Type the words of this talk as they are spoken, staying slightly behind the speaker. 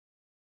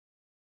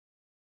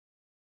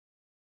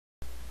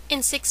In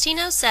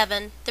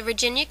 1607, the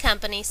Virginia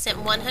Company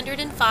sent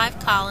 105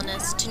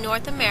 colonists to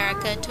North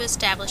America to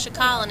establish a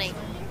colony.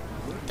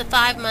 The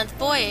 5-month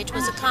voyage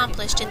was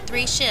accomplished in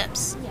 3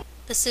 ships,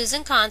 the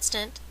Susan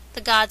Constant, the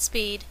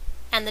Godspeed,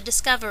 and the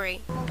Discovery.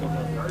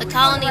 The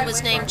colony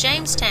was named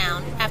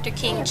Jamestown after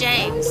King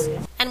James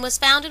and was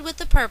founded with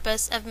the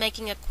purpose of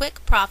making a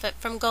quick profit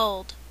from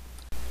gold.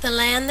 The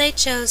land they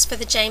chose for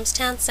the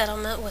Jamestown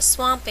settlement was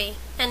swampy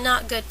and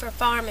not good for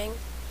farming.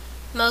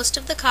 Most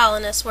of the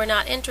colonists were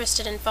not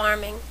interested in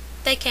farming.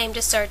 They came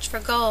to search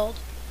for gold.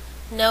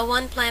 No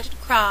one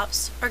planted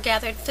crops or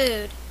gathered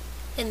food.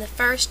 In the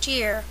first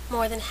year,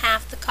 more than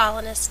half the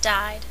colonists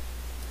died.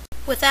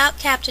 Without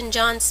Captain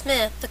John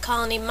Smith, the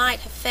colony might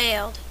have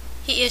failed.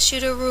 He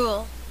issued a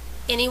rule: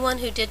 anyone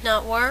who did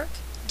not work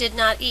did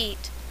not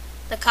eat.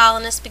 The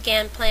colonists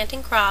began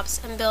planting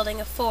crops and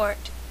building a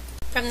fort.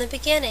 From the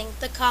beginning,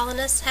 the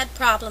colonists had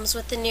problems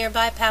with the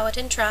nearby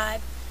Powhatan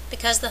tribe,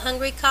 because the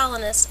hungry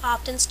colonists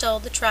often stole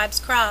the tribe's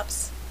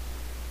crops.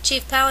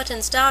 Chief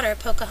Powhatan's daughter,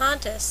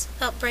 Pocahontas,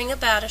 helped bring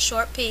about a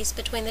short peace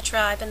between the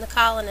tribe and the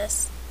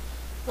colonists.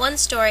 One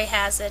story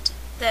has it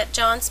that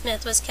John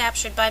Smith was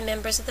captured by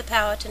members of the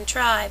Powhatan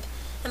tribe,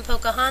 and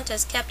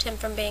Pocahontas kept him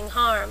from being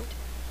harmed.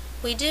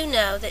 We do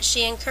know that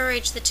she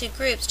encouraged the 2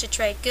 groups to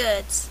trade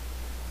goods.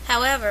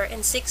 However, in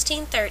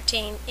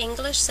 1613,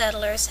 English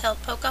settlers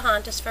held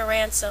Pocahontas for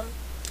ransom.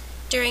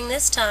 During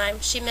this time,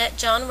 she met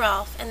John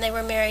Rolfe, and they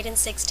were married in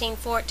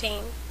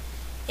 1614.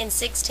 In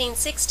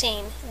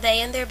 1616, they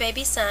and their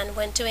baby son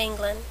went to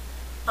England.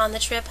 On the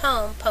trip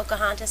home,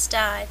 Pocahontas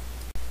died.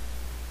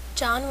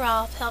 John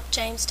Rolfe helped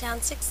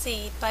Jamestown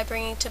succeed by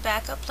bringing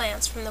tobacco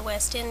plants from the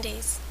West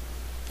Indies.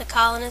 The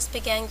colonists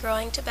began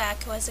growing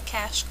tobacco as a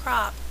cash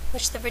crop,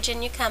 which the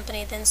Virginia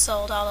Company then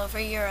sold all over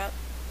Europe.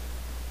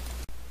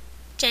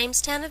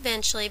 Jamestown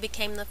eventually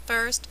became the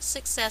first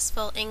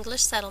successful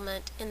English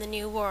settlement in the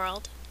New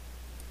World.